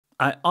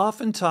I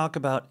often talk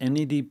about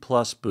NAD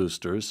Plus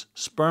boosters,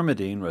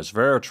 spermidine,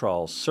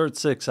 resveratrol,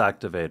 SIRT6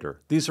 activator.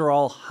 These are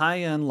all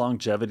high-end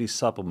longevity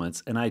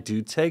supplements and I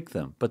do take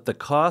them, but the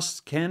costs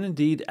can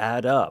indeed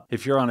add up.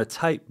 If you're on a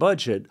tight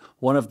budget,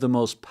 one of the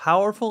most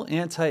powerful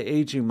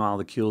anti-aging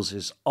molecules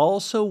is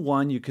also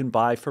one you can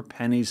buy for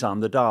pennies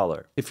on the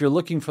dollar. If you're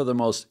looking for the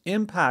most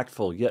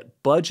impactful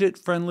yet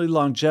budget-friendly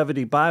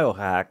longevity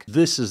biohack,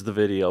 this is the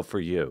video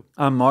for you.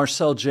 I'm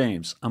Marcel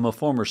James. I'm a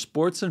former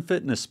sports and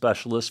fitness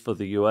specialist for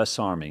the U.S.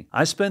 Army.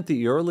 I spent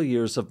the early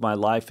years of my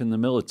life in the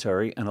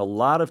military and a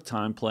lot of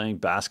time playing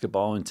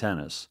basketball and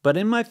tennis. But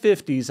in my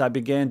 50s, I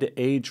began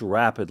to age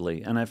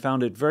rapidly, and I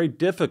found it very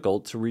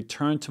difficult to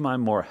return to my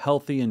more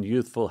healthy and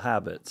youthful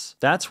habits.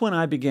 That's when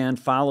I began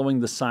following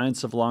the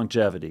science of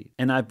longevity,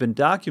 and I've been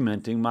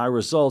documenting my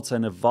results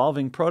and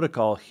evolving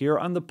protocol here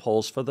on The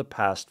Pulse for the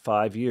past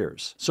 5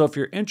 years. So if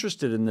you're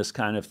interested in this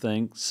kind of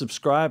thing,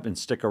 subscribe and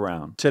stick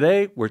around.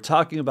 Today, we're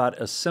talking about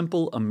a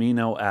simple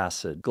amino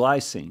acid,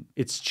 glycine.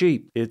 It's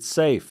cheap, it's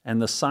safe,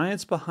 and the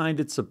science behind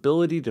its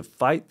ability to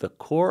fight the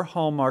core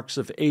hallmarks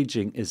of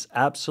aging is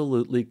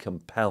absolutely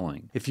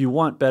compelling. If you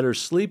want better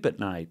sleep at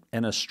night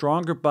and a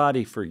stronger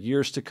body for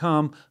years to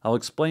come, I'll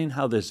explain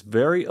how this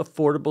very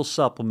affordable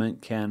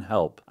supplement can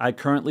help. I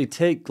currently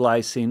take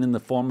glycine in the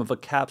form of a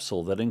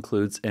capsule that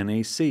includes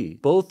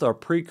NAC. Both are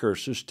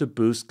precursors to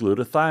boost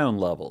glutathione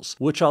levels,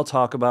 which I'll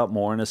talk about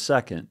more in a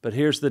second. But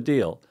here's the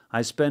deal.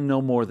 I spend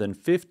no more than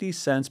 50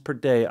 cents per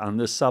day on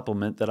this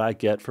supplement that I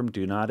get from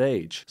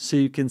DoNotAge. So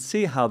you can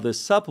see how this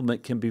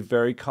supplement can be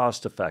very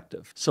cost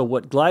effective. So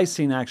what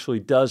glycine actually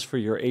does for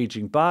your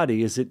aging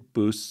body is it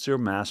boosts your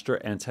master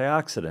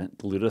antioxidant,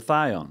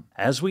 glutathione.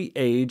 As we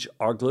age,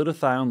 our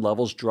glutathione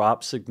levels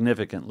drop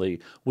significantly,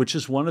 which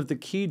is one of the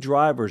key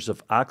drivers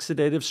of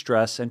oxidative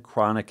stress and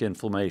chronic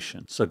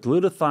inflammation. So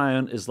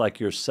glutathione is like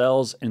your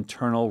cell's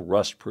internal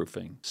rust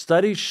proofing.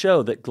 Studies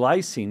show that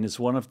glycine is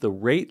one of the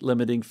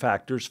rate-limiting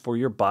factors for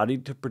your body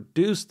to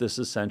produce this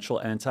essential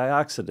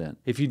antioxidant.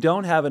 If you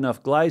don't have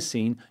enough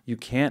glycine, you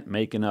can't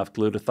make enough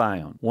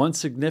glutathione. One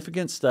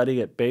significant study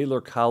at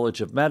Baylor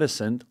College of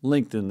Medicine,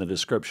 linked in the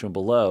description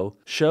below,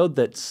 showed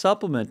that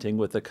supplementing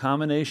with a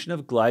combination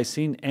of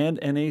glycine and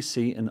NAC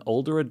in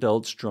older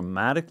adults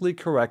dramatically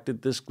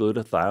corrected this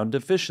glutathione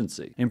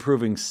deficiency,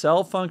 improving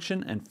cell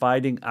function and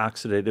fighting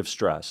oxidative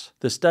stress.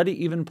 The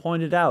study even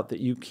pointed out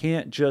that you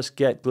can't just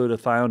get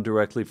glutathione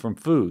directly from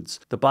foods.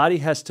 The body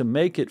has to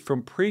make it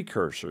from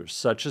precursors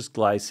such as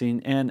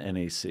glycine and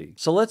NAC.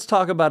 So let's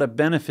talk about a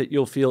benefit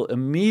you'll feel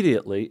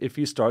immediately if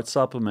you start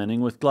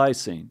supplementing with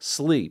glycine: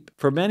 sleep.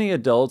 For many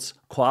adults,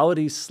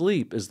 quality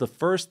sleep is the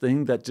first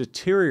thing that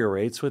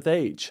deteriorates with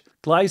age.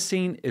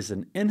 Glycine is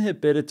an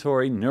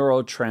inhibitory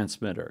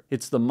neurotransmitter.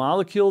 It's the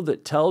molecule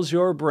that tells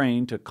your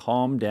brain to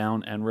calm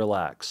down and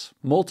relax.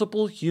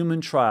 Multiple human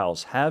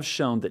trials have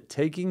shown that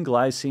taking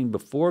glycine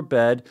before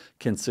bed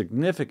can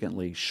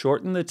significantly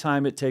shorten the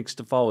time it takes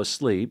to fall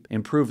asleep,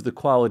 improve the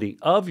quality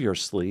of your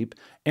sleep,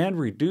 and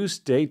reduce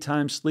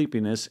daytime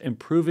sleepiness,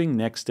 improving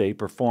next-day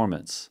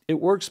performance.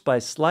 It works by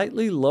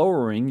slightly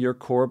lowering your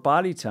core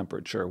body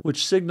temperature,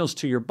 which signals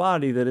to your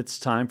body that it's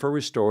time for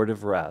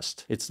restorative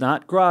rest. It's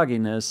not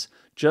grogginess,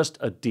 just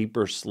a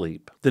deeper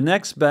sleep. The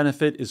next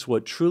benefit is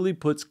what truly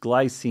puts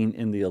glycine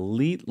in the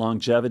elite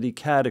longevity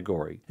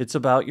category. It's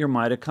about your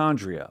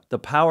mitochondria, the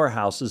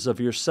powerhouses of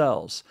your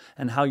cells,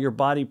 and how your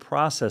body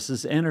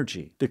processes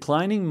energy.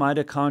 Declining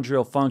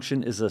mitochondrial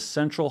function is a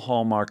central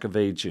hallmark of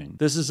aging.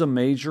 This is a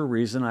major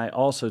reason I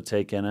also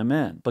take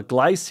NMN. But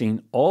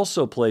glycine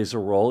also plays a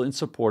role in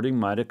supporting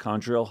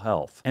mitochondrial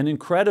health. And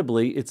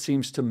incredibly, it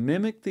seems to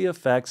mimic the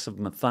effects of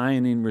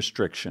methionine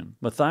restriction.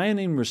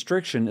 Methionine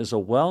restriction is a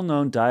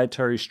well-known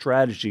dietary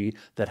strategy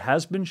that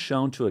has been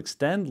shown to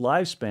extend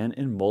lifespan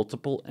in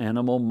multiple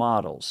animal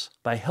models.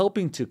 By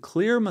helping to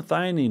clear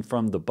methionine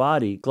from the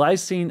body,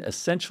 glycine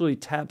essentially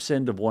taps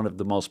into one of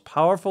the most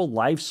powerful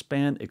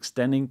lifespan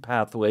extending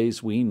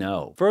pathways we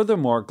know.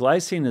 Furthermore,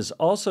 glycine has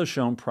also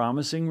shown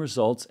promising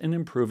results in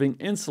improving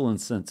insulin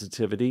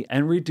sensitivity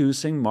and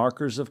reducing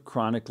markers of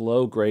chronic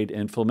low-grade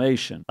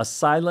inflammation, a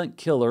silent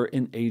killer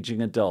in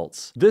aging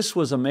adults. This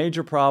was a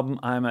major problem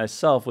I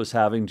myself was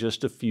having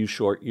just a few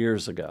short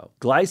years ago.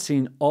 Glycine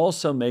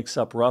also makes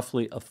up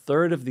roughly a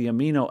third of the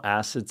amino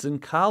acids in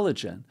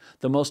collagen,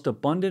 the most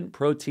abundant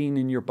protein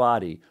in your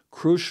body,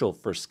 crucial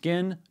for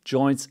skin,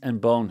 joints, and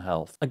bone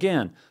health.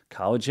 Again,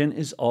 collagen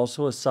is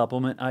also a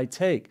supplement I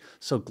take,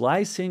 so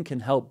glycine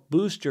can help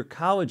boost your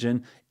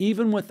collagen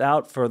even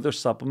without further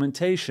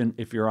supplementation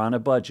if you're on a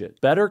budget.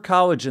 Better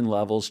collagen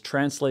levels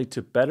translate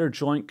to better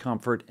joint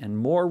comfort and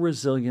more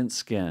resilient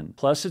skin.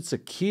 Plus, it's a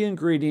key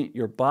ingredient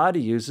your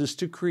body uses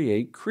to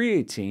create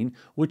creatine,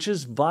 which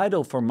is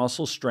vital for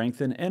muscle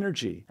strength and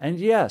energy. And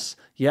yes,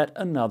 yet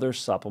another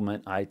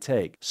supplement I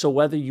take. So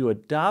whether you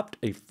adopt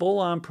a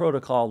full-on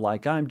protocol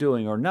like I'm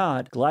doing or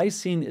not,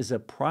 glycine is a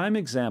prime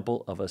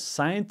example of a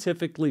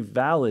scientifically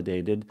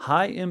validated,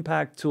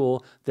 high-impact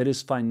tool that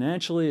is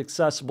financially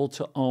accessible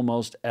to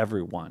almost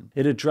everyone.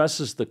 It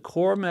addresses the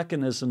core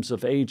mechanisms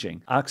of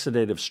aging: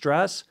 oxidative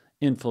stress,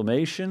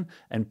 inflammation,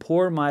 and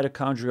poor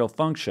mitochondrial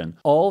function,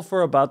 all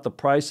for about the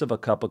price of a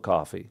cup of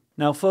coffee.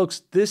 Now,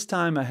 folks, this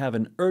time I have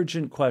an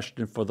urgent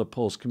question for the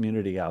Pulse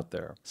community out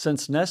there.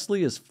 Since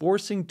Nestle is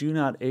forcing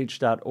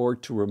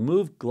DoNotAge.org to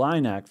remove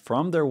GlyNAC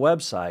from their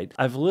website,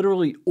 I've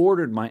literally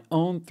ordered my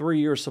own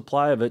 3-year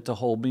supply of it to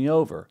hold me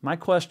over. My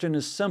question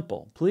is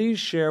simple. Please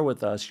share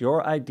with us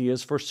your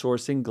ideas for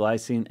sourcing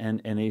glycine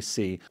and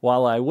NAC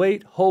while I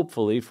wait,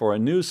 hopefully, for a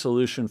new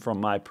solution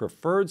from my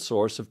preferred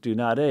source of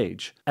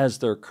DoNotAge, as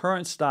their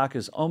current stock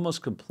is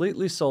almost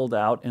completely sold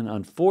out and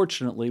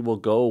unfortunately will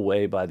go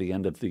away by the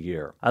end of the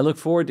year. I look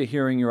forward to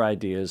hearing your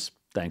ideas.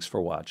 Thanks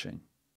for watching.